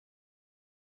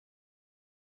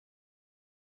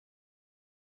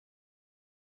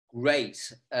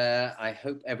Great. I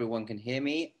hope everyone can hear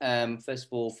me. First of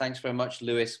all, thanks very much,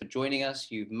 Lewis, for joining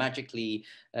us. You've magically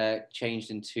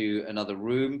changed into another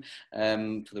room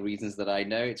for the reasons that I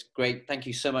know. It's great. Thank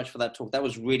you so much for that talk. That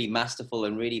was really masterful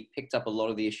and really picked up a lot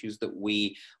of the issues that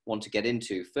we want to get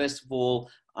into. First of all,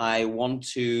 I want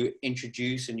to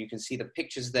introduce, and you can see the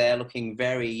pictures there looking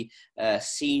very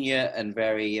senior and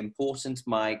very important,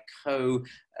 my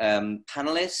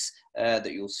co-panelists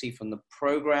that you'll see from the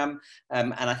program.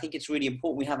 And I think it's really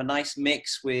important we have a nice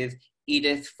mix with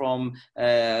Edith from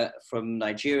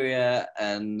Nigeria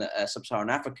and Sub-Saharan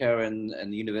Africa and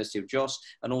the University of Jos,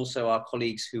 and also our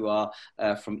colleagues who are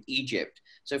from Egypt.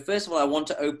 So first of all, I want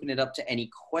to open it up to any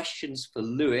questions for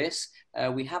Lewis.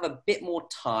 We have a bit more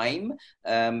time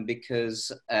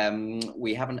because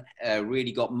we haven't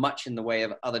really got much in the way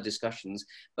of other discussions.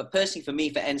 But personally, for me,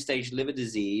 for end-stage liver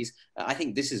disease, I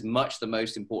think this is much the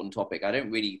most important topic. I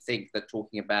don't really think that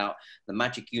talking about the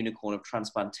magic unicorn of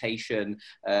transplantation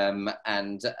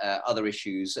and other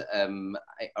issues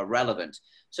are relevant.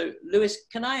 So, Lewis,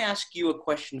 can I ask you a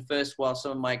question first while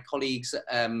some of my colleagues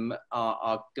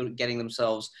are getting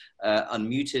themselves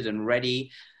unmuted and ready?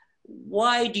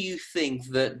 Why do you think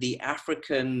that the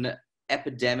African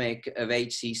epidemic of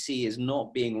HCC is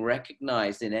not being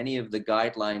recognized in any of the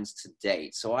guidelines to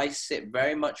date? So I sit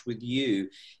very much with you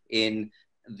in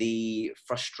the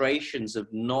frustrations of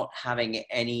not having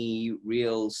any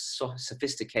real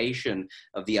sophistication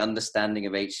of the understanding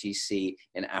of HCC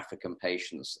in African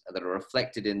patients that are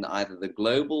reflected in either the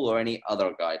global or any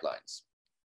other guidelines.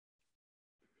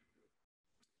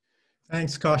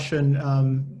 Thanks, Kaushan,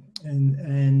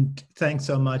 and thanks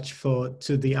so much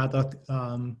to the other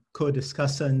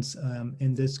co-discussants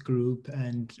in this group,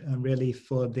 and really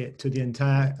to the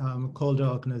entire COLDA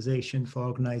organization for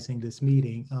organizing this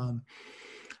meeting.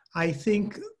 I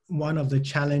think one of the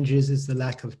challenges is the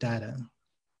lack of data.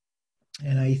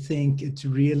 And I think it's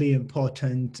really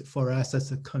important for us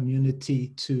as a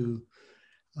community to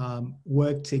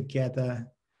work together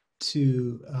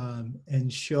to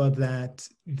ensure that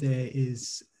there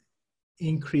is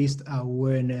increased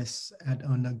awareness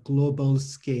on a global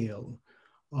scale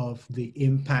of the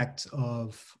impact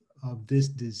of this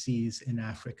disease in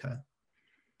Africa.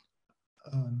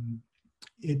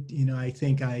 I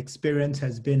think our experience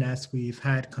has been, as we've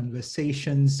had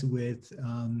conversations with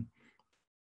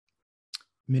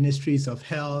ministries of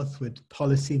health, with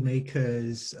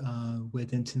policymakers,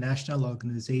 with international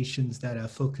organizations that are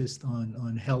focused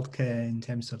on healthcare in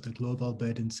terms of the global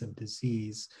burdens of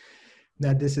disease,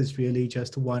 that this is really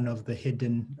just one of the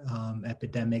hidden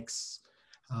epidemics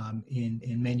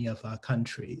in many of our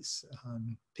countries.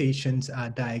 Patients are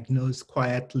diagnosed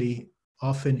quietly,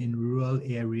 often in rural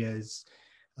areas.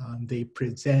 They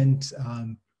present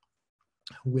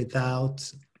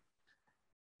without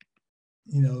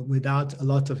a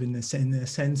lot of, in a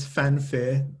sense,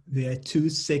 fanfare. They are too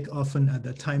sick often at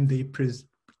the time they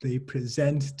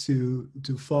present to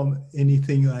form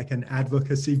anything like an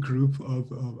advocacy group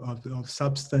of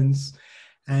substance,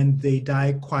 and they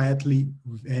die quietly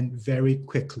and very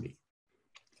quickly.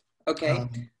 Okay.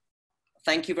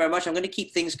 Thank you very much. I'm going to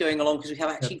keep things going along because we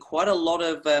have actually quite a lot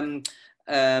of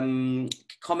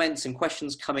comments and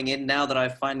questions coming in now that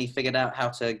I've finally figured out how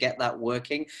to get that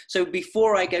working. So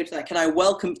before I go to that, can I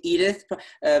welcome Edith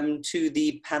to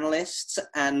the panelists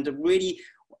and really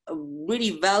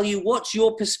value what's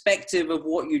your perspective of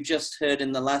what you just heard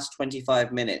in the last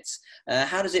 25 minutes?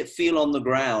 How does it feel on the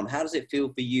ground? How does it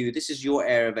feel for you? This is your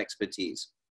area of expertise.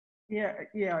 Yeah,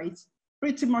 it's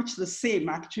pretty much the same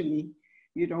actually,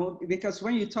 because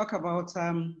when you talk about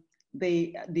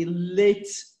the late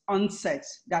onset,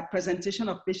 that presentation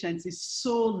of patients is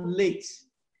so late.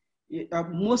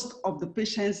 Most of the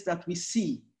patients that we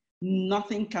see,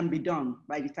 nothing can be done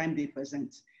by the time they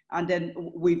present. And then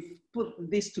we've put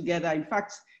this together. In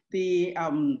fact, the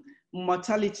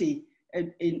mortality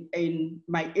in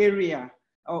my area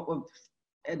of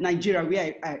Nigeria,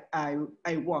 where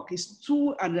I work, is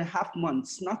 2.5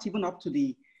 months, not even up to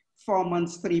the 4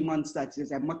 months, 3 months. That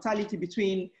is a mortality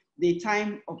between the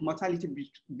time of mortality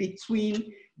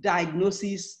between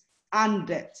diagnosis and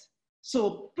death.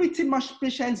 So pretty much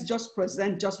patients just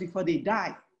present just before they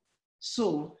die.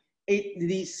 So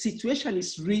the situation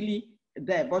is really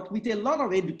there, but with a lot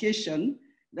of education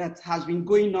that has been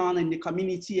going on in the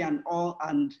community and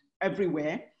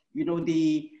everywhere,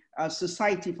 the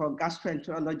Society for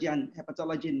Gastroenterology and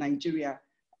Hepatology in Nigeria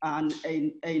and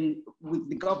with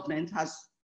the government has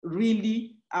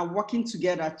really are working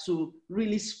together to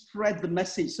really spread the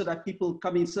message so that people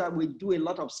come in, so that we do a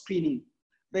lot of screening.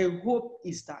 The hope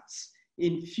is that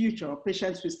in future,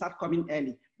 patients will start coming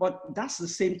early, but that's the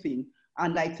same thing.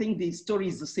 And I think the story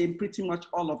is the same pretty much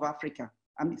all of Africa.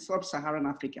 I mean, sub-Saharan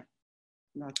Africa.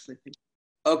 That's the thing.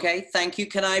 Okay, thank you.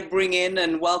 Can I bring in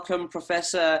and welcome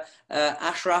Professor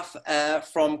Ashraf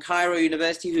from Cairo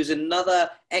University, who's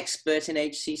another expert in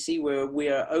HCC, where we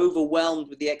are overwhelmed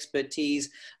with the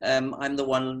expertise. I'm the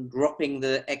one dropping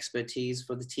the expertise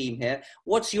for the team here.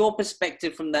 What's your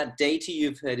perspective from that data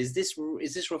you've heard? Is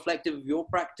this reflective of your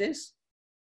practice?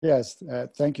 Yes,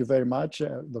 thank you very much,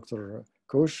 Dr.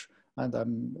 Kush, and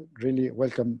I'm really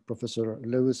welcome Professor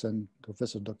Lewis and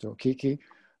Professor Dr. Okeke.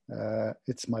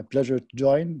 It's my pleasure to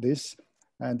join this,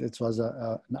 and it was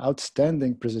an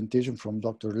outstanding presentation from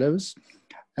Dr. Lewis.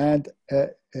 And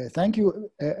thank you.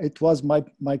 It was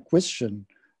my question.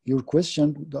 Your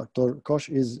question, Dr. Kosh,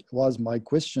 was my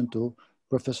question to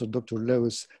Professor Dr.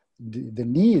 Lewis, the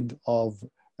need of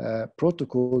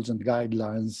protocols and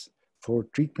guidelines for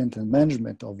treatment and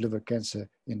management of liver cancer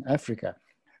in Africa.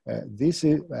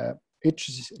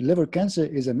 Liver cancer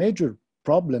is a major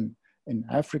problem in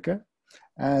Africa.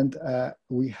 And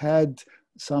we had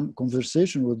some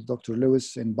conversation with Dr.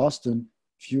 Lewis in Boston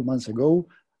a few months ago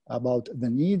about the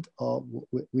need of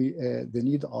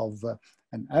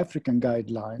an African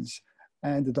guidelines,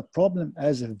 and the problem,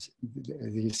 as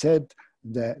he said,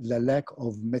 the lack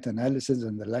of meta-analysis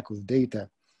and the lack of data.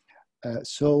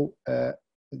 So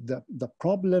the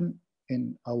problem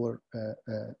in our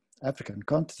African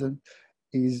continent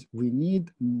is we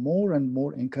need more and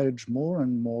more, encourage more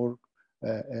and more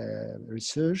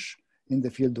research in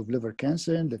the field of liver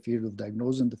cancer, in the field of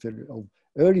diagnosis, in the field of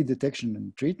early detection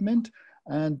and treatment.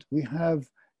 And we have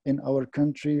in our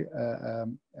country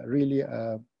really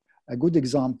a good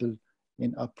example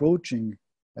in approaching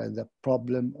the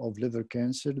problem of liver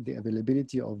cancer, the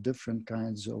availability of different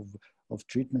kinds of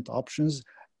treatment options,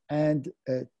 and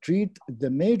treat the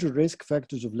major risk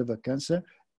factors of liver cancer.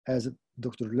 As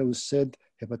Dr. Lewis said,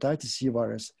 hepatitis C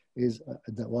virus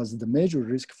was the major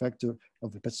risk factor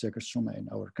of hepatocellular carcinoma in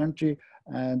our country,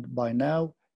 and by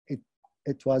now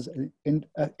it was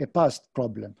a past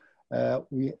problem.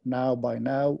 By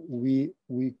now we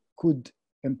could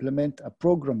implement a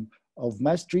program of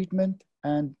mass treatment,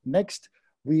 and next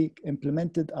we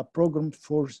implemented a program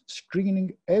for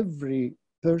screening every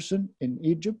person in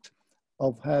Egypt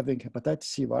of having hepatitis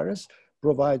C virus,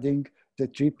 providing the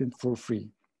treatment for free.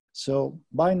 So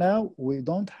by now we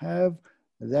don't have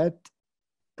that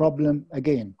problem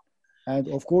again. And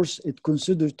of course, it's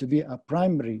considered to be a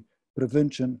primary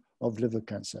prevention of liver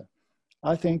cancer.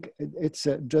 I think it's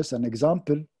just an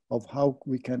example of how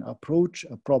we can approach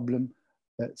a problem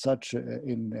such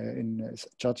in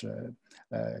such a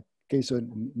case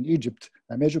in Egypt,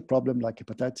 a major problem like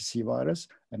hepatitis C virus,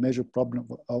 a major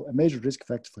risk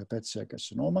factor for hepatocellular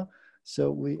carcinoma.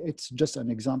 So it's just an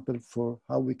example for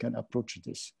how we can approach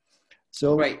this.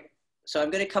 So great. So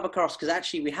I'm going to come across, because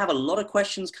actually we have a lot of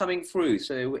questions coming through.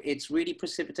 So it's really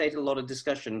precipitated a lot of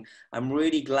discussion. I'm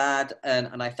really glad,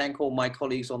 and I thank all my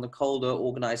colleagues on the COLDA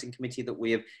organizing committee that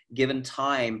we have given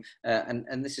time.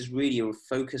 And this is really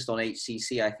focused on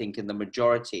HCC, I think, in the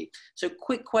majority. So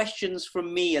quick questions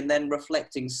from me, and then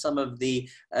reflecting some of the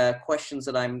questions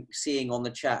that I'm seeing on the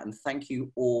chat. And thank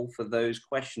you all for those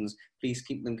questions. Please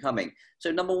keep them coming.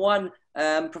 So number one,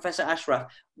 Professor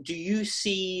Ashraf, do you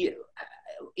see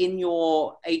in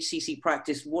your HCC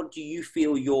practice, what do you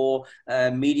feel your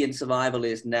median survival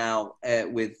is now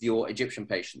with your Egyptian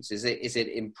patients? Is it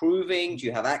improving? Do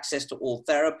you have access to all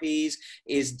therapies?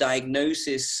 Is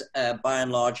diagnosis by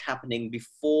and large happening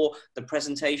before the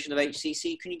presentation of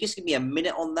HCC? Can you just give me a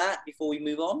minute on that before we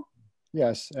move on?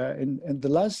 Yes, in the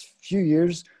last few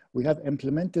years, we have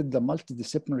implemented the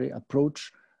multidisciplinary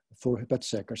approach for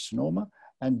hepatocellular carcinoma.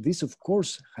 And this, of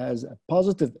course, has a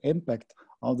positive impact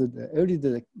on the early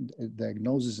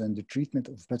diagnosis and the treatment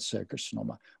of hepatocellular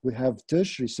carcinoma. We have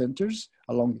tertiary centers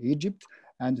along Egypt,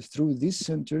 and through these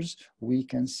centers, we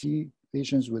can see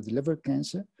patients with liver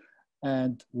cancer,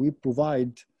 and we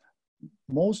provide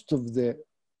most of the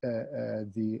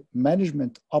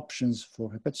management options for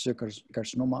hepatocellular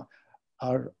carcinoma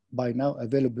are by now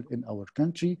available in our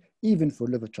country, even for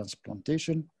liver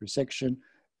transplantation, resection,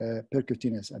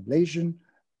 percutaneous ablation,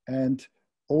 and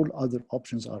all other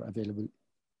options are available.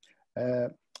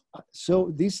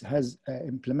 So this has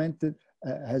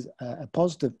has a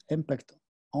positive impact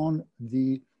on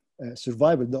the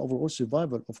survival, the overall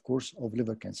survival, of course, of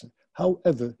liver cancer.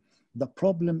 However, the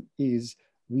problem is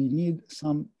we need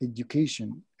some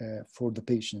education for the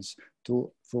patients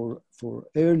for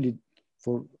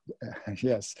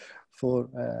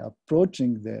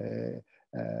approaching the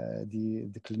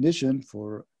clinician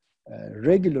for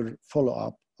regular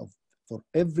follow-up for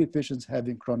every patient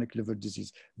having chronic liver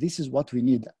disease. This is what we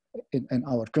need in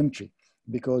our country.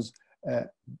 because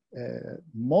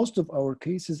most of our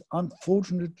cases,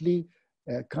 unfortunately,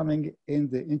 coming in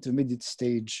the intermediate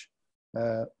stage,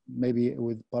 maybe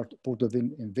with port of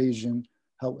invasion.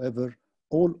 However,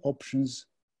 all options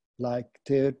like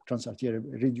TARE, transarterial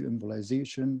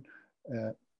radioembolization,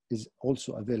 is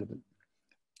also available.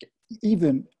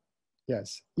 Even,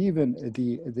 yes, even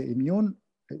the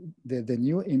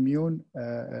new immune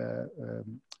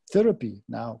therapy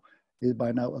now is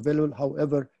by now available.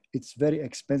 However, it's very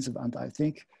expensive, and I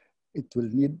think it will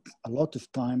need a lot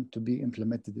of time to be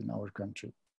implemented in our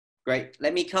country. Great.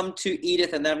 Let me come to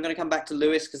Edith, and then I'm going to come back to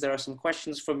Lewis because there are some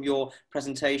questions from your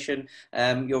presentation.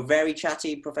 You're very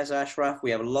chatty, Professor Ashraf.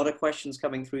 We have a lot of questions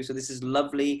coming through, so this is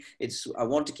lovely. I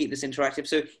want to keep this interactive.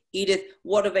 So Edith,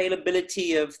 what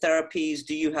availability of therapies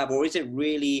do you have, or is it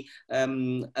really a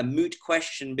moot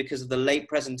question because of the late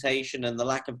presentation and the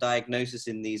lack of diagnosis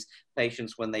in these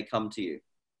patients when they come to you?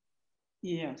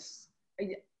 Yes.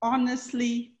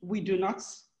 Honestly, we do not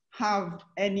have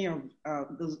any of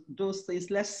those things.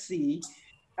 Let's see.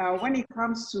 When it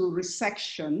comes to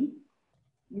resection,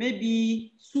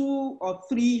 maybe 2 or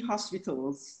 3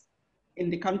 hospitals in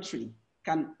the country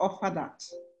can offer that.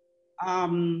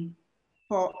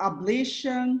 For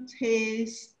ablation,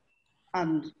 TACE,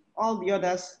 and all the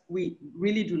others, we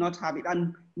really do not have it.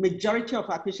 And majority of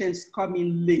our patients come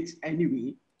in late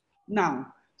anyway.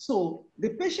 Now, so the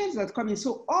patients that come in,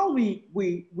 so all we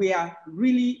are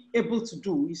really able to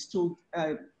do is to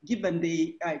give them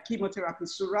the chemotherapy.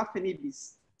 Sorafenib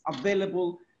is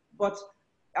available, but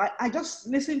I just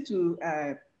listened to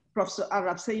Professor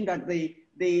Arab saying that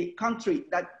the country,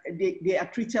 that they are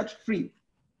treated free.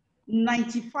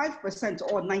 95%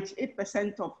 or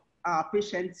 98% of our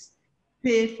patients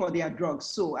pay for their drugs.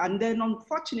 So, and then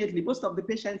unfortunately, most of the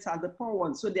patients are the poor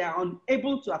ones, so they are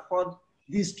unable to afford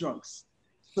these drugs.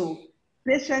 So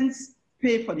patients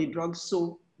pay for the drugs.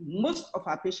 So most of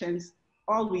our patients,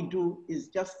 all we do is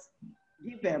just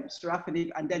give them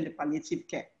sorafenib and then the palliative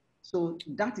care. So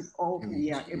that is all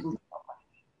we are able to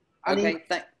offer. Okay,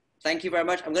 thank you very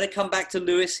much. I'm going to come back to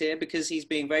Lewis here because he's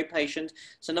being very patient.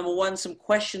 So number one, some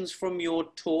questions from your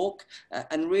talk.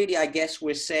 And really, I guess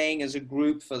we're saying as a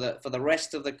group for the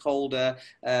rest of the COLDA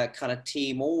kind of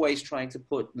team, always trying to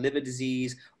put liver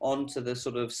disease onto the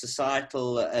sort of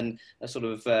societal and a sort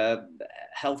of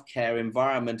healthcare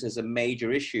environment as a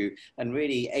major issue. And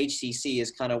really, HCC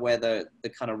is kind of where the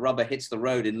kind of rubber hits the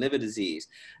road in liver disease.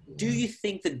 Do you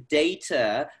think the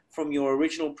data from your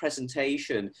original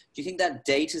presentation, do you think that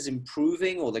data is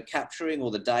improving, or the capturing or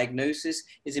the diagnosis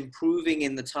is improving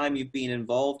in the time you've been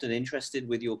involved and interested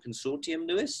with your consortium,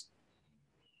 Lewis?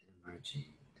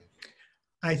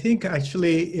 I think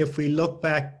actually, if we look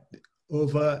back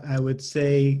over, I would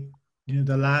say,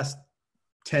 the last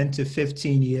 10 to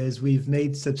 15 years, we've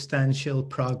made substantial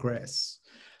progress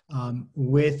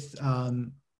with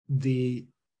the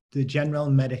general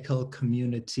medical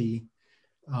community.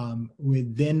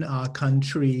 Within our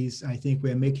countries, I think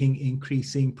we're making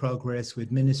increasing progress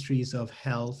with ministries of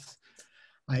health.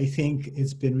 I think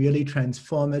it's been really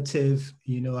transformative,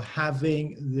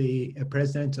 having the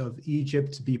president of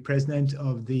Egypt be president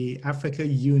of the Africa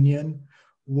Union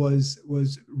was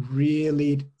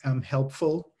really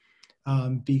helpful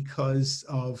because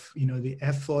of the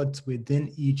efforts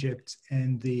within Egypt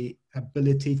and the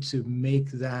ability to make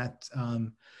that.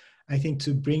 I think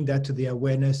to bring that to the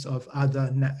awareness of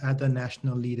other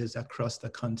national leaders across the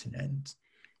continent.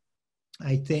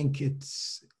 I think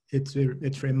it's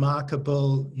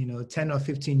remarkable. 10 or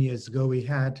 15 years ago, we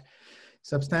had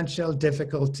substantial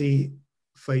difficulty,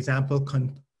 for example,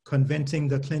 convincing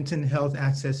the Clinton Health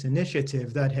Access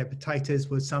Initiative that hepatitis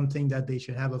was something that they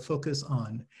should have a focus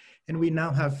on. And we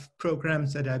now have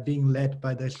programs that are being led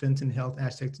by the Clinton Health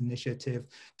Access Initiative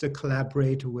to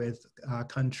collaborate with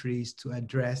countries to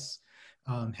address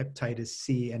hepatitis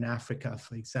C in Africa,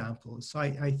 for example. So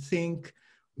I think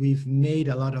we've made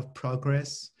a lot of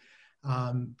progress,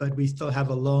 but we still have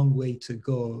a long way to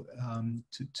go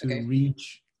to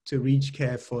reach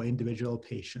care for individual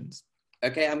patients.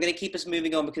 Okay, I'm going to keep us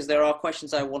moving on because there are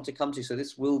questions I want to come to. So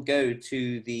this will go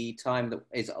to the time that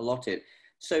is allotted.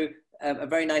 So a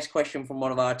very nice question from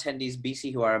one of our attendees,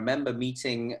 BC, who I remember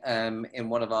meeting in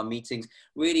one of our meetings,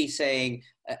 really saying,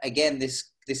 again, this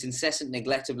incessant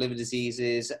neglect of liver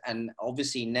diseases, and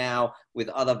obviously now with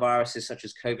other viruses such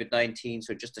as COVID-19.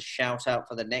 So just a shout out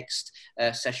for the next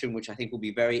session, which I think will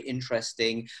be very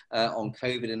interesting on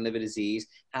COVID and liver disease.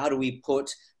 How do we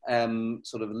put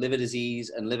sort of liver disease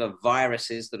and liver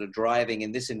viruses that are driving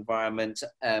in this environment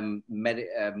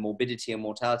morbidity and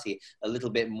mortality a little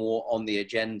bit more on the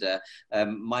agenda?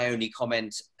 My only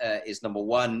comment is, number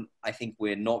one, I think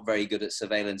we're not very good at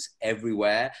surveillance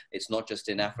everywhere. It's not just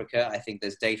in Africa. I think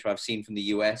there's data I've seen from the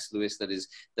US, Lewis, that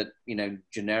you know,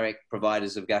 generic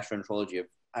providers of gastroenterology have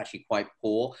actually quite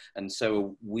poor, and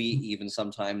so we even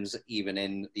sometimes even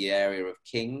in the area of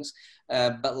Kings,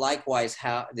 but likewise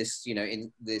how this, you know,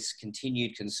 in this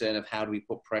continued concern of how do we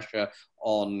put pressure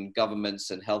on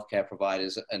governments and healthcare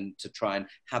providers and to try and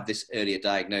have this earlier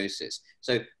diagnosis.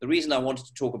 So the reason I wanted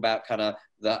to talk about kind of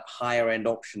the higher end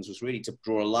options was really to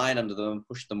draw a line under them and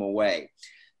push them away.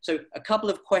 So a couple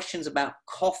of questions about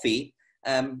coffee.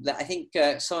 That I think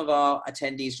some of our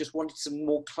attendees just wanted some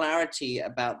more clarity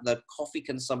about the coffee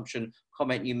consumption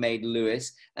comment you made,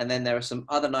 Lewis. And then there are some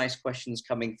other nice questions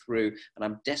coming through, and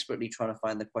I'm desperately trying to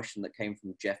find the question that came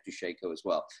from Jeff Dusheko as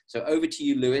well. So over to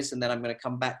you, Lewis, and then I'm going to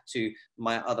come back to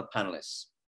my other panelists.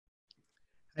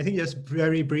 I think just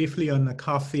very briefly on the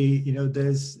coffee, you know,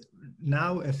 there's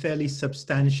now a fairly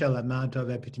substantial amount of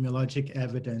epidemiologic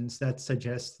evidence that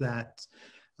suggests that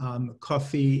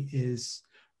coffee is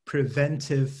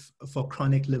preventive for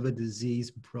chronic liver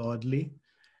disease broadly,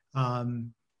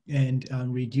 and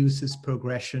reduces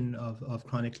progression of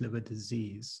chronic liver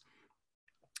disease.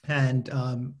 And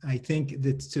I think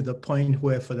that's to the point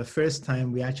where for the first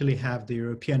time, we actually have the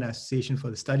European Association for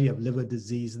the Study of Liver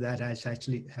Disease that has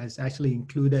actually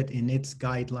included in its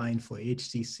guideline for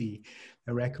HCC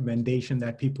a recommendation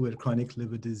that people with chronic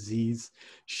liver disease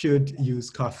should use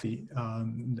coffee.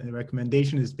 The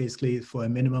recommendation is basically for a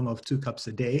minimum of 2 cups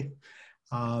a day.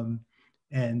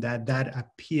 And that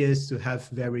appears to have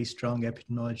very strong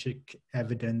epidemiologic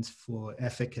evidence for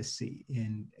efficacy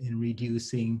in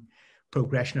reducing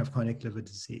progression of chronic liver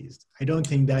disease. I don't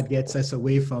think that gets us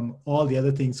away from all the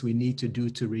other things we need to do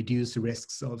to reduce the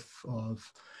risks of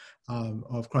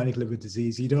chronic liver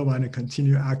disease. You don't want to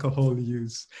continue alcohol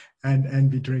use and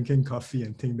be drinking coffee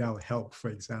and think that will help, for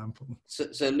example.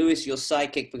 So Lewis, you're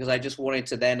psychic, because I just wanted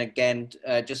to then again,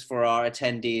 just for our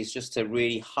attendees, just to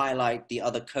really highlight the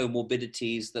other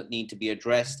comorbidities that need to be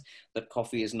addressed, that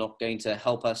coffee is not going to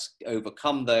help us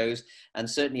overcome those. And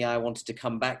certainly I wanted to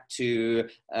come back to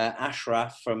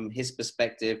Ashraf from his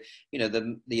perspective. You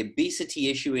know, the obesity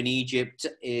issue in Egypt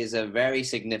is a very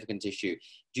significant issue.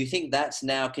 Do you think that's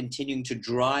now continuing to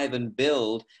drive and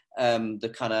build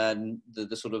the kind of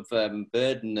the sort of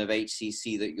burden of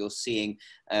HCC that you're seeing?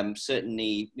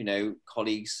 Certainly, you know,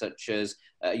 colleagues such as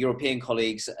European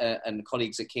colleagues and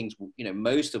colleagues at King's, you know,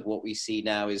 most of what we see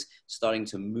now is starting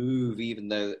to move, even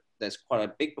though there's quite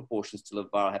a big proportion still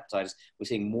of viral hepatitis. We're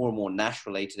seeing more and more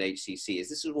NASH-related HCC. Is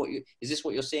this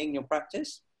what you're seeing in your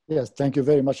practice? Yes, thank you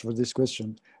very much for this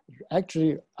question.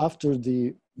 Actually, after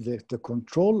the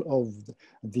control of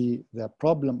the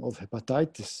problem of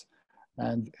hepatitis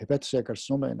and hepatocellular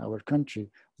carcinoma in our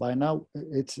country, by now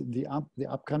it's the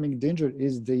upcoming danger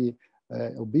is the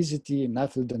obesity,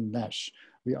 NAFLD, and NASH.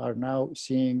 We are now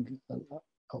seeing,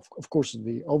 of course,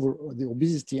 the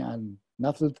obesity and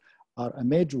NAFLD are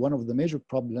one of the major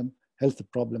health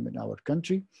problem in our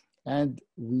country, and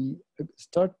we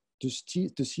start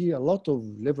to see a lot of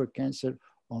liver cancer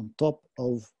on top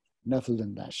of NAFLD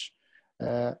and NASH.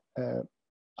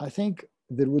 I think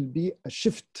there will be a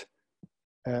shift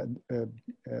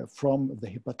from the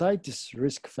hepatitis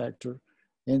risk factor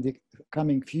in the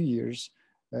coming few years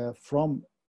from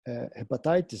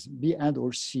hepatitis B and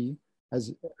or C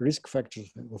as risk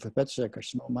factors of hepatocellular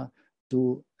carcinoma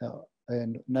to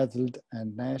NAFLD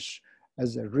and NASH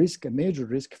as a major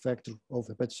risk factor of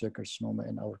hepatocellular carcinoma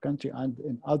in our country and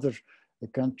in other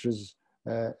countries,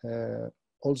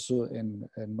 also in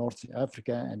North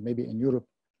Africa and maybe in Europe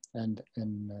and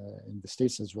in the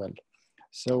States as well.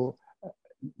 So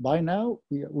by now,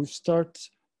 we start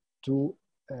to,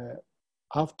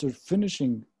 after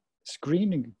finishing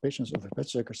screening patients of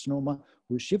hepatocellular carcinoma,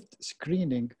 we shift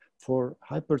screening for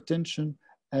hypertension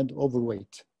and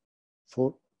overweight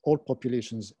for all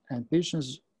populations, and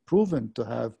patients proven to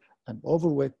have an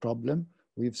overweight problem,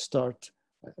 we've start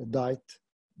diet,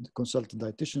 consult a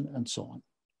dietitian, and so on.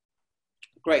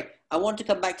 Great. I want to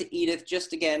come back to Edith.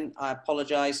 Just again, I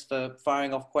apologize for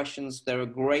firing off questions. There are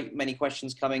many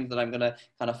questions coming that I'm going to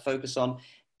kind of focus on.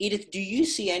 Edith, do you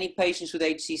see any patients with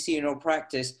HCC in your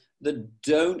practice that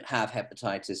don't have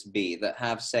hepatitis B, that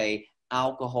have, say,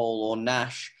 alcohol or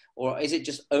NASH, or is it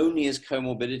just only as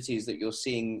comorbidities that you're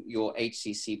seeing your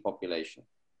HCC population?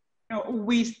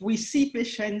 We see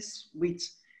patients with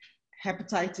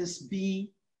hepatitis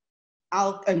B,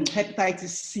 hepatitis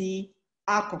C,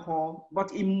 alcohol,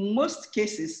 but in most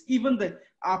cases, even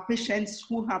our patients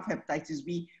who have hepatitis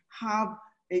B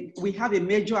we have a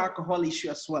major alcohol issue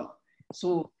as well.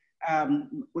 So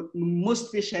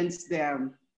most patients, their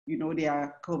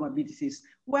comorbidities.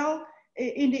 Well,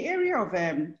 in the area of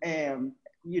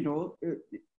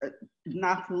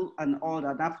NAFL and all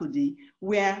that, NAFLD,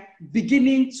 we're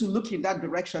beginning to look in that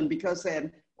direction because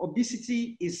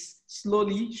obesity is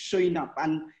slowly showing up,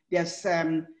 and there's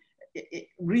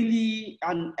really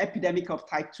an epidemic of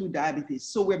type 2 diabetes.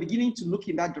 So we're beginning to look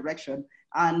in that direction,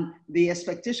 and the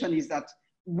expectation is that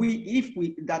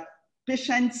that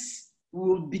patients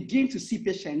will begin to see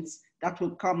patients that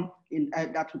will come in,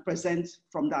 that will present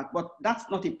from that, but that's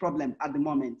not a problem at the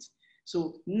moment.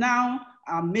 So now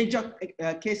our major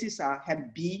cases are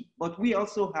Hep B, but we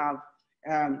also have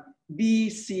B,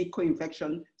 C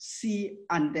co-infection, C,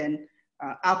 and then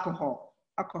alcohol.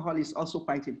 Alcohol is also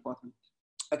quite important.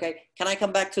 Okay, can I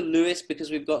come back to Lewis,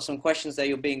 because we've got some questions there.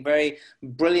 You're being very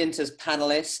brilliant as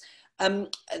panelists.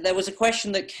 There was a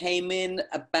question that came in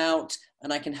about,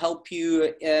 and I can help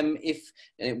you if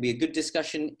it would be a good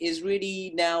discussion, is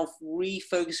really now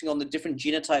refocusing on the different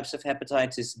genotypes of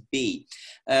hepatitis B.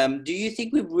 Do you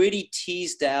think we've really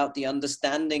teased out the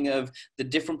understanding of the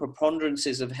different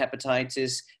preponderances of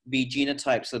hepatitis B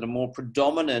genotypes that are more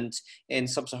predominant in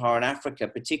sub-Saharan Africa,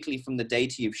 particularly from the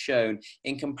data you've shown,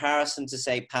 in comparison to,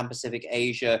 say, Pan-Pacific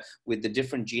Asia with the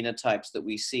different genotypes that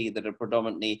we see that are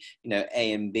predominantly,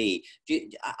 A and B?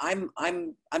 I'm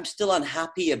still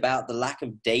unhappy about the lack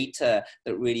of data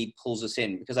that really pulls us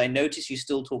in, because I notice you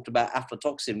still talked about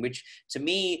aflatoxin, which to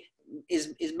me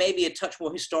is maybe a touch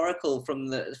more historical from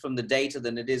the data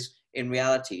than it is in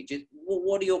reality.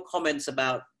 What are your comments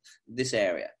about this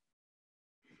area?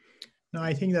 No,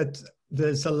 I think that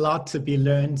there's a lot to be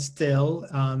learned still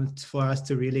for us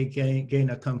to really gain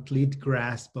a complete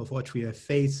grasp of what we are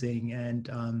facing. And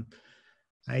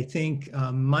I think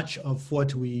much of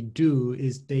what we do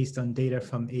is based on data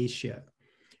from Asia.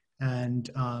 And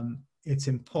it's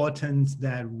important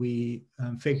that we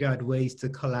figure out ways to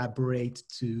collaborate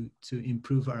to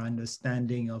improve our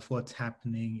understanding of what's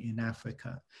happening in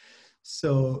Africa.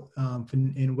 So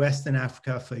in Western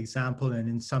Africa, for example, and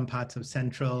in some parts of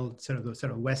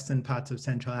western parts of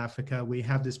Central Africa, we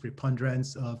have this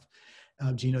preponderance of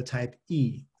genotype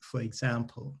E, for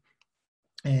example.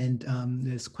 And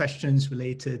there's questions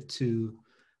related to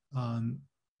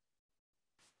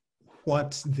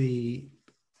what the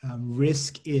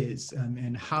risk is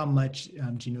and how much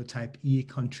genotype E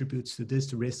contributes to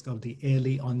this risk of the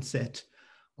early onset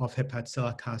of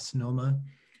hepatocellular carcinoma.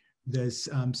 There's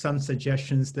some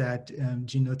suggestions that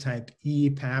genotype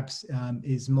E perhaps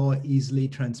is more easily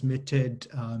transmitted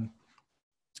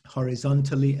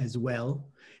horizontally as well,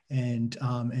 and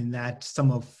that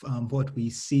some of what we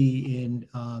see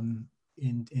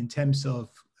in terms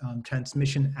of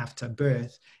transmission after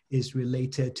birth is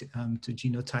related to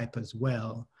genotype as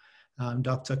well.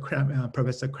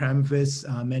 Professor Kramvis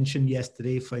mentioned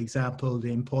yesterday, for example,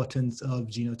 the importance of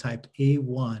genotype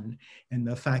A1 and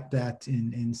the fact that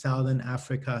in Southern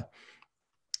Africa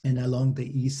and along the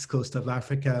east coast of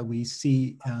Africa, we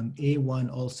see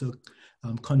A1 also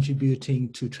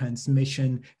contributing to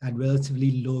transmission at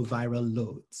relatively low viral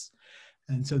loads.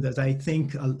 And so there's, I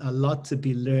think, a lot to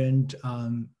be learned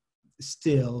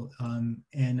still.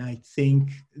 And I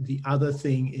think the other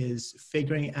thing is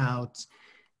figuring out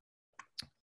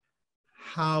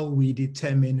how we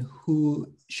determine who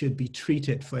should be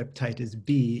treated for hepatitis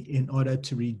B in order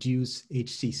to reduce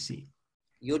HCC.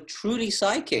 You're truly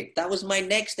psychic. That was my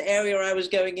next area I was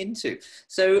going into.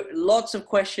 So lots of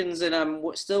questions, and I'm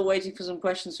still waiting for some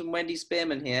questions from Wendy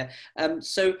Spearman here.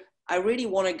 So I really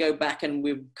want to go back, and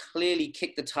we've clearly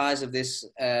kicked the tires of this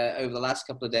over the last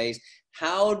couple of days.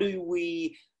 How do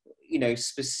we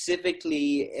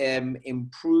specifically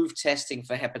improve testing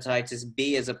for hepatitis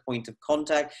B as a point of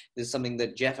contact? This is something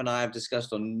that Jeff and I have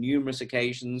discussed on numerous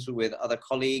occasions with other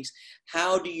colleagues.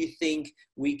 How do you think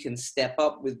we can step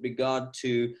up with regard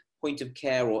to point of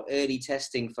care or early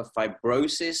testing for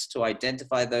fibrosis to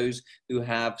identify those who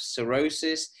have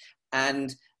cirrhosis?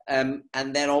 And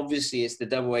then obviously it's the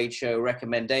WHO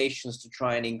recommendations to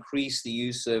try and increase the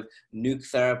use of nuke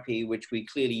therapy, which we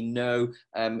clearly know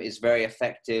is very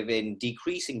effective in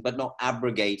decreasing but not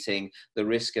abrogating the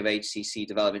risk of HCC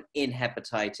development in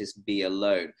hepatitis B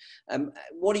alone.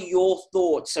 What are your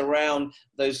thoughts around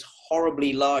those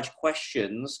horribly large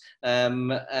questions?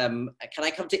 Can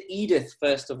I come to Edith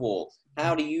first of all?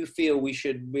 How do you feel we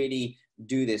should really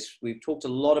do this? We've talked a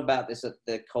lot about this at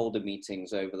the COLDA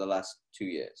meetings over the last 2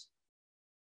 years.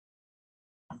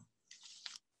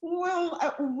 Well,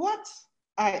 what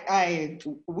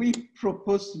we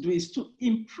propose to do is to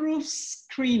improve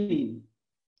screening.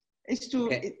 It's to,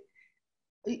 okay.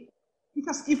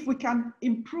 because if we can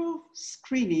improve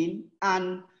screening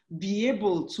and be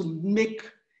able to make,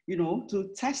 to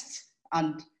test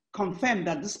and confirm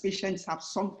that these patients have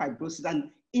some fibrosis and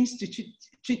institute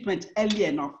treatment early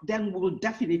enough, then we'll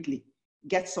definitely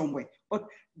get somewhere. But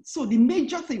so the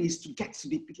major thing is to get to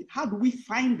the patient. How do we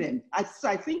find them? So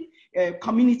I think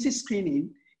community screening,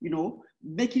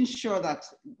 making sure that,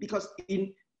 because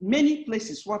in many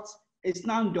places, what is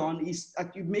now done is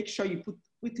that you make sure you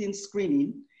put in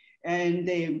screening and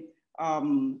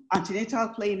antenatal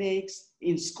clinics,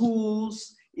 in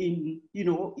schools,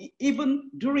 even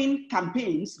during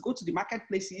campaigns, go to the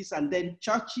marketplaces and then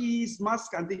churches,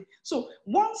 mosques, and things. So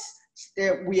once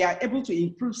we are able to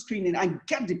improve screening and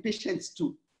get the patients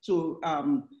to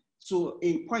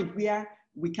a point where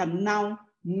we can now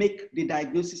make the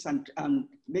diagnosis and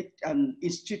make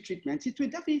institute treatment, it will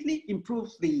definitely improve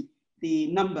the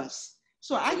numbers.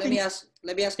 So I think.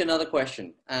 Let me ask another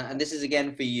question, and this is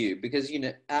again for you, because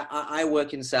I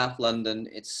work in South London.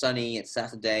 It's sunny, it's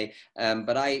Saturday,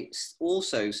 but I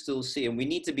also still see, and we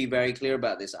need to be very clear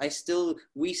about this.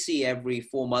 We see every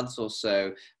 4 months or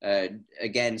so,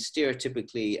 again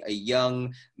stereotypically, a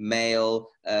young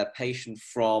male patient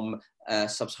from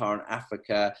sub-Saharan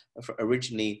Africa,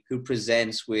 originally, who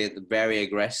presents with very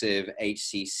aggressive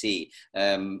HCC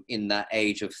in that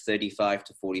age of 35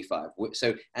 to 45.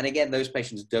 So, and again, those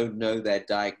patients don't know their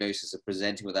diagnosis, are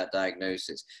presenting with that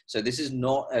diagnosis. So this is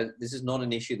not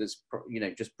an issue that's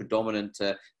just predominant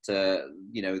to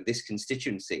this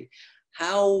constituency.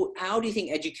 How do you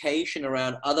think education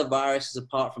around other viruses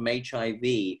apart from HIV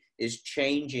is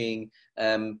changing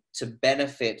to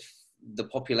benefit the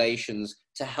populations,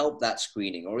 to help that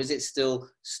screening, or is it still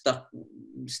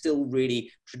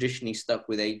really traditionally stuck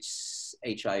with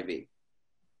HIV?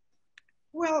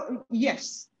 Well,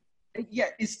 yes, yeah,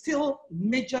 it's still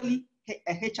majorly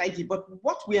HIV, but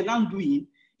what we are now doing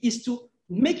is to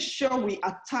make sure we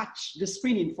attach the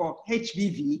screening for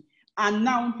HBV and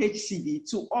now HCV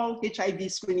to all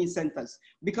HIV screening centers,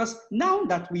 because now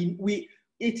that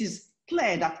it is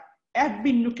clear that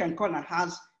every nook and corner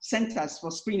has centers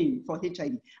for screening for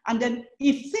HIV. And then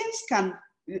if things can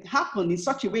happen in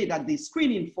such a way that the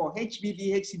screening for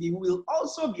HBV, HCV will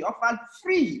also be offered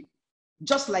free,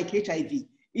 just like HIV,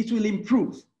 it will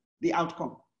improve the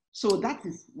outcome. So that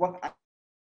is what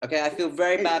Okay, I feel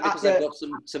very bad because I've got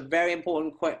some very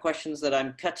important questions that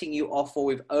I'm cutting you off for.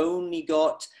 We've only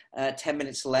got 10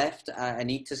 minutes left. I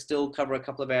need to still cover a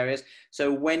couple of areas.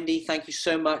 So Wendy, thank you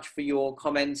so much for your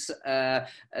comments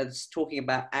as talking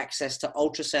about access to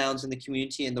ultrasounds in the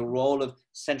community and the role of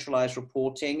centralized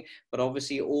reporting, but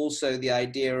obviously also the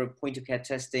idea of point of care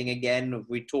testing. Again,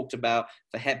 we talked about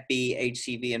for Hep B,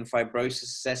 HCV and fibrosis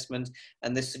assessment,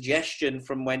 and the suggestion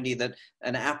from Wendy that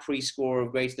an APRI score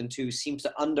of greater than 2 seems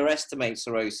to underestimate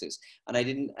cirrhosis. And I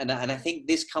think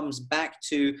this comes back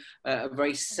to a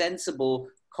very sensible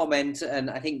comment, and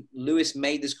I think Lewis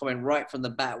made this comment right from the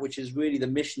bat, which is really the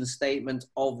mission statement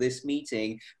of this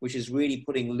meeting, which is really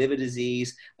putting liver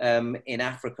disease in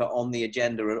Africa on the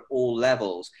agenda at all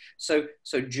levels. So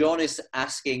John is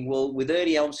asking, well, with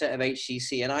early onset of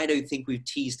HCC, and I don't think we've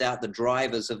teased out the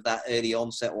drivers of that early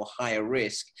onset or higher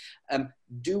risk,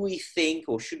 do we think,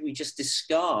 or should we just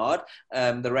discard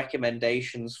the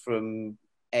recommendations from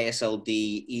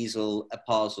ASLD, EASL,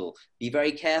 APASL? Be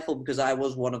very careful, because I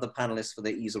was one of the panelists for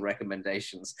the EASL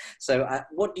recommendations. So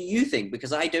what do you think?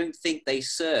 Because I don't think they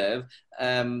serve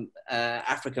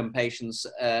African patients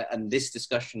and this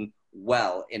discussion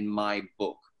well in my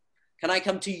book. Can I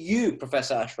come to you,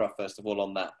 Professor Ashraf, first of all,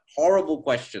 on that horrible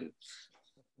question?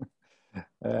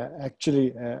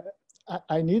 Actually,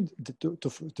 I need to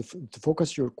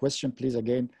focus your question, please,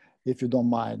 again, if you don't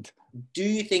mind. Do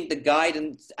you think the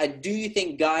guidance,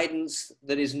 guidance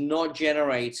that is not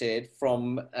generated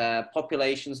from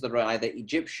populations that are either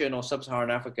Egyptian or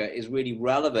sub-Saharan Africa is really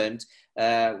relevant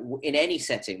in any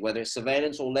setting, whether it's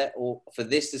surveillance or for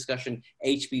this discussion,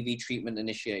 HPV treatment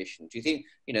initiation? Do you think,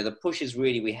 the push is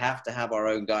really, we have to have our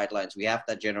own guidelines, we have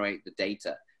to generate the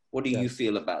data? What do you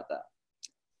feel about that?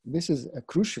 This is a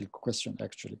crucial question,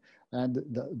 actually. And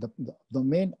the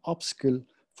main obstacle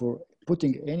for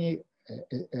putting any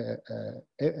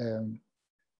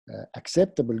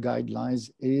acceptable guidelines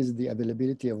is the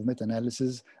availability of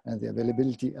meta-analysis and the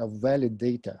availability of valid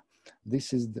data.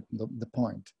 This is the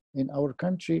point. In our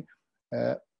country,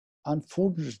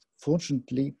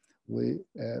 unfortunately,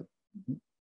 the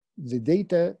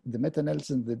data, the meta-analysis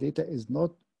and the data is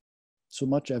not so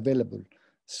much available.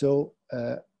 So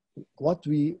what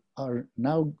we are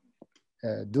now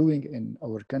doing in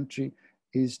our country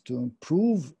is to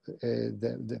improve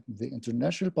the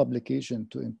international publication,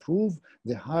 to improve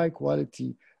the high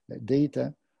quality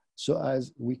data so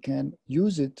as we can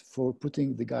use it for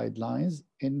putting the guidelines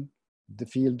in the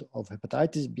field of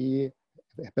hepatitis B,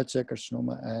 hepatocellular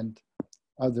carcinoma, and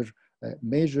other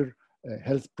major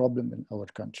health problem in our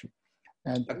country.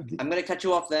 And I'm going to cut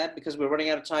you off there because we're running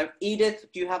out of time. Edith,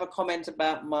 do you have a comment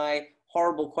about my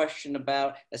horrible question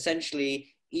about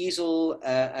essentially EASL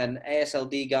and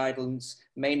ASLD guidelines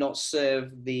may not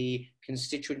serve the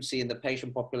constituency and the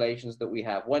patient populations that we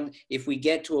have? If we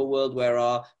get to a world where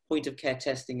our point of care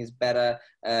testing is better,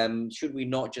 should we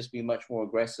not just be much more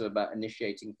aggressive about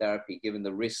initiating therapy given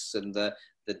the risks and the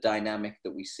dynamic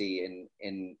that we see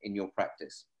in your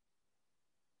practice?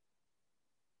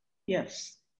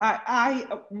 Yes.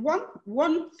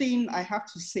 One thing I have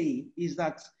to say is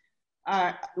that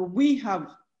we have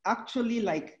actually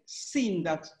seen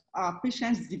that our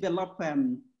patients develop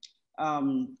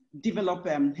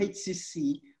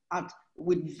HCC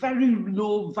with very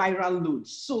low viral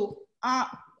loads. So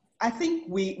I think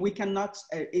we cannot,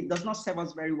 it does not serve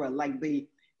us very well, like the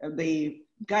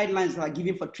guidelines that are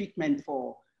given for treatment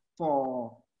for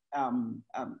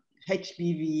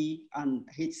HPV and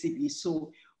HCV.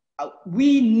 So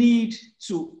we need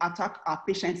to attack our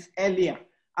patients earlier.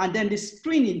 And then the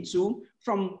screening too,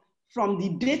 from the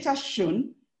data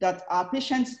shown that our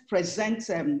patients present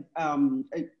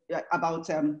about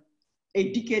a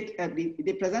decade,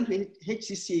 they present with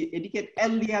HCC a decade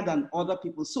earlier than other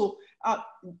people. So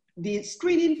the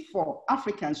screening for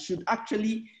Africans should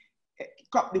actually,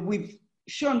 we've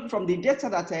shown from the data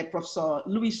that Professor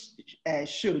Lewis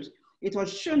showed, it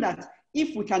was shown that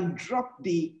if we can drop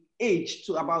the age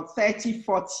to about 30,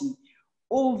 40,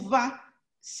 over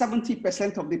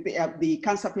 70% of the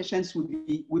cancer patients will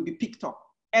be picked up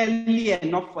early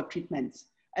enough for treatment,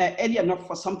 early enough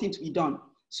for something to be done.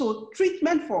 So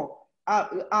treatment for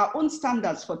our own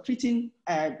standards for treating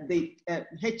the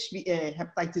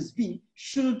hepatitis B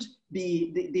should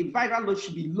be, the viral load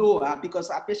should be lower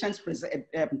because our patients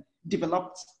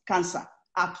developed cancer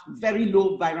at very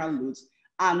low viral loads,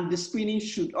 and the screening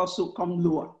should also come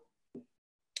lower.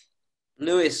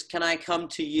 Lewis, can I come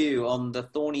to you on the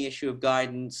thorny issue of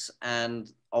guidance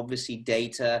and obviously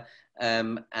data,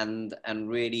 and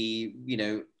really,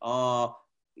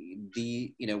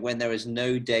 when there is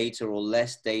no data or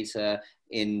less data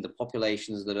in the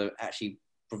populations that are actually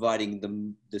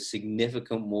providing the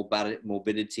significant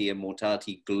morbidity and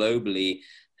mortality globally,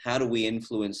 how do we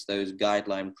influence those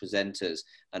guideline presenters?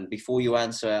 And before you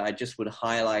answer, I just would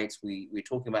highlight, we're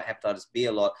talking about hepatitis B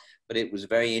a lot, but it was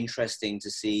very interesting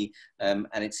to see, and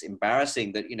it's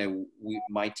embarrassing that,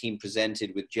 my team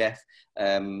presented with Jeff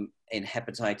in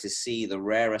hepatitis C, the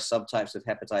rarer subtypes of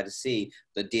hepatitis C,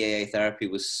 the DAA therapy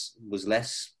was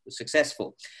less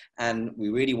successful. And we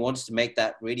really wanted to make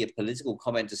that really a political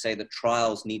comment to say that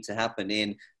trials need to happen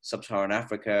in sub-Saharan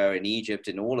Africa, in Egypt,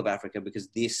 in all of Africa, because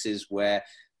this is where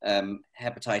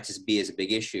hepatitis B is a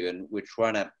big issue, and we're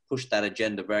trying to push that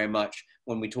agenda very much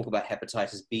when we talk about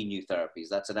hepatitis B new therapies.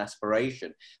 That's an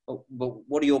aspiration. But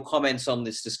what are your comments on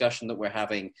this discussion that we're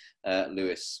having,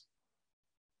 Lewis?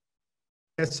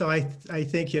 So I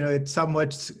think, it's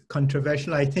somewhat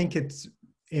controversial. I think it's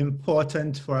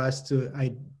important for us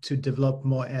to develop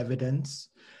more evidence.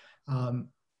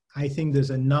 I think there's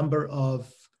a number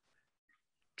of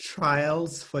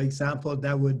trials, for example,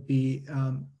 that would be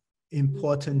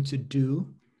important to do.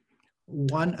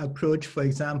 One approach, for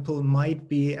example, might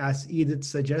be, as Edith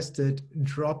suggested,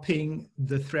 dropping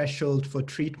the threshold for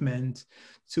treatment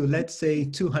to, let's say,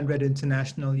 200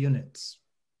 international units,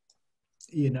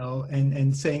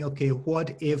 and saying, okay,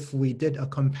 what if we did a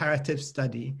comparative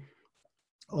study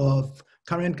of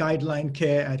current guideline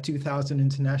care at 2,000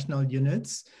 international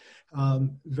units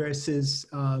versus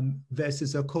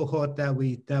a cohort that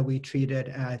we treated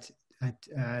at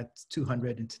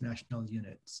 200 international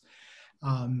units.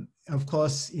 Of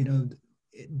course,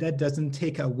 that doesn't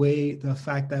take away the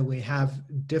fact that we have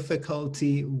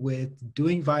difficulty with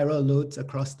doing viral loads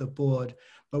across the board,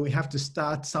 but we have to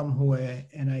start somewhere.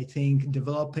 And I think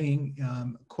developing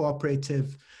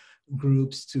cooperative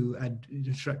groups to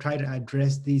try to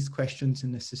address these questions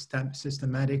in a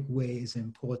systematic way is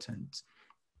important.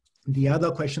 The other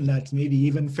question that's maybe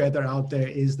even further out there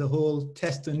is the whole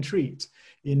test and treat,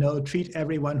 treat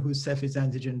everyone who's surface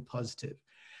antigen positive.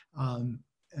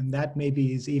 And that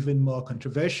maybe is even more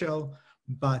controversial,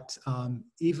 but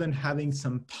even having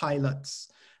some pilots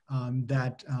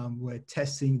that were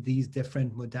testing these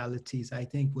different modalities, I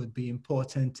think would be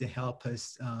important to help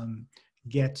us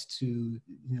get to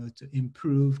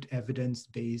improved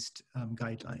evidence-based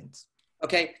guidelines.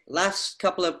 Okay, last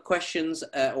couple of questions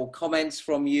or comments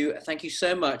from you. Thank you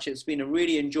so much. It's been a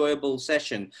really enjoyable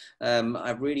session.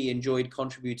 I've really enjoyed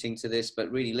contributing to this,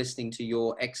 but really listening to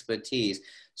your expertise.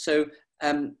 So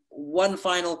one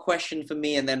final question for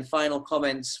me and then final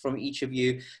comments from each of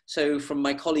you. So from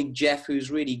my colleague Jeff, who's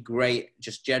really great,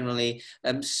 just generally,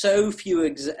 so few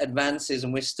advances,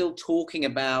 and we're still talking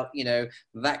about, you know,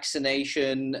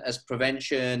 vaccination as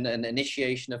prevention and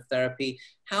initiation of therapy.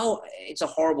 How, it's a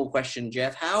horrible question,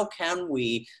 Jeff, how can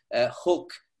we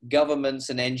hook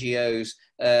governments and NGOs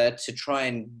to try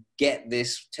and get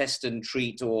this test and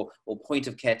treat or point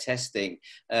of care testing?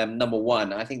 Number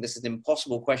one, I think this is an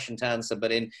impossible question to answer,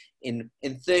 but in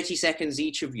 30 seconds,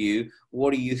 each of you,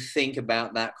 what do you think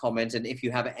about that comment? And if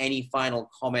you have any final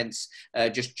comments,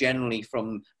 just generally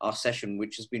from our session,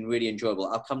 which has been really enjoyable.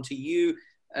 I'll come to you,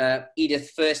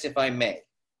 Edith, first, if I may.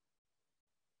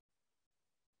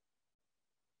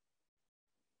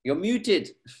 You're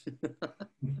muted.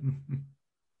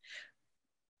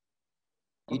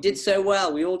 You did so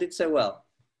well. We all did so well.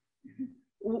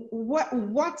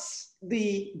 What's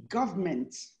the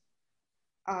government?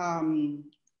 I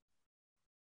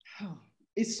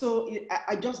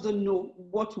just don't know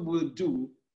what we'll do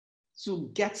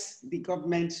to get the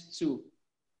government to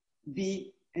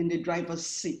be in the driver's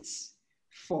seat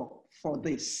for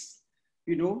this.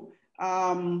 You know,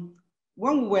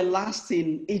 when we were last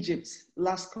in Egypt,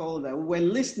 last COLDA, we were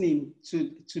listening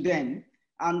to them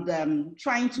and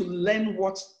trying to learn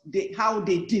how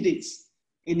they did it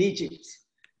in Egypt,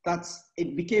 that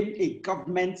it became a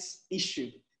government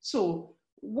issue. So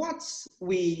what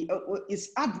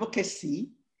is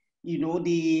advocacy, you know,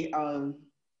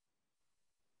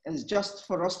 it's just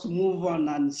for us to move on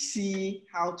and see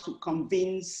how to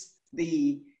convince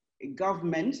the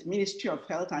government, Ministry of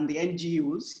Health and the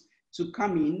NGOs to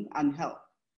come in and help,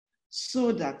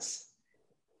 so that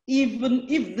even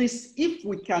if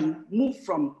we can move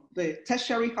from the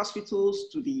tertiary hospitals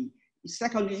to the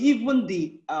secondary, even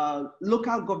the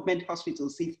local government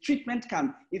hospitals, if treatment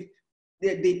can, if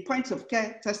the points of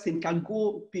care testing can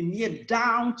be near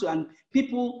down to, and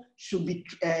people should be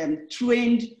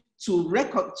trained to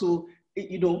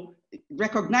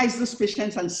recognize these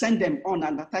patients and send them on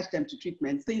and attach them to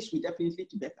treatment, things will definitely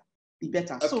be better.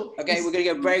 Okay, so okay, we're going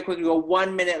to go very quickly. We've got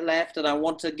 1 minute left, and I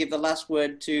want to give the last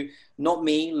word to, not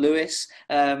me, Lewis.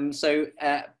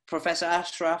 Professor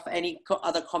Ashraf, any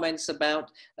other comments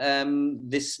about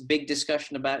this big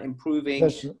discussion about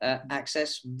improving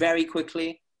access very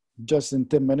quickly? Just in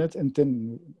 10 minutes, in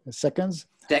 10 seconds.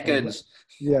 Seconds.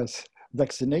 Yes,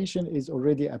 vaccination is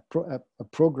already a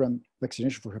program.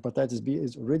 Vaccination for hepatitis B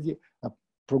is already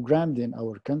programmed in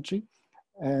our country.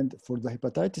 And for the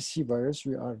hepatitis C virus,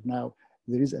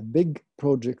 there is a big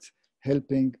project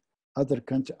helping other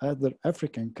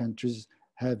African countries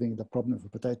having the problem of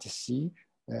hepatitis C.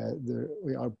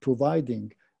 We are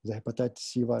providing the hepatitis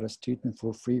C virus treatment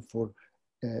for free for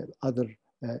other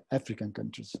African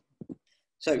countries.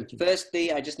 So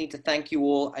firstly, I just need to thank you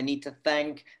all. I need to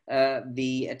thank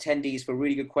the attendees for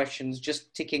really good questions.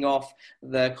 Just ticking off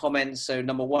the comments. So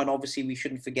number one, obviously we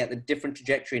shouldn't forget the different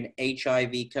trajectory in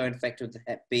HIV co-infected with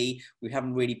Hep B. We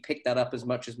haven't really picked that up as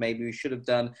much as maybe we should have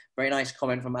done. Very nice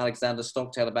comment from Alexander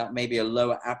Stockdale about maybe a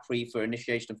lower APRI for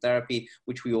initiation of therapy,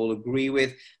 which we all agree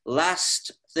with.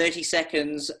 Last 30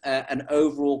 seconds and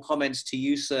overall comments to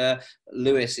you, Sir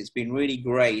Lewis. It's been really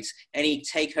great. Any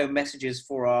take-home messages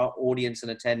for our audience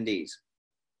and attendees?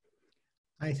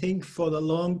 I think for the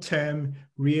long term,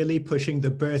 really pushing the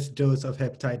birth dose of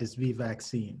hepatitis B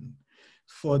vaccine.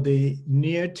 For the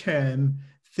near term,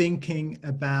 thinking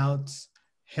about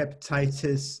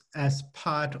hepatitis as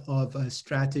part of a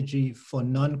strategy for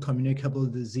non-communicable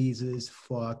diseases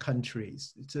for our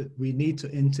countries. We need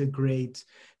to integrate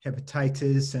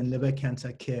hepatitis and liver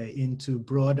cancer care into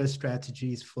broader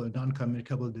strategies for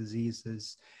non-communicable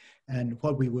diseases and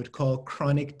what we would call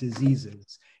chronic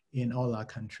diseases in all our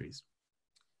countries.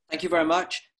 Thank you very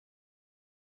much.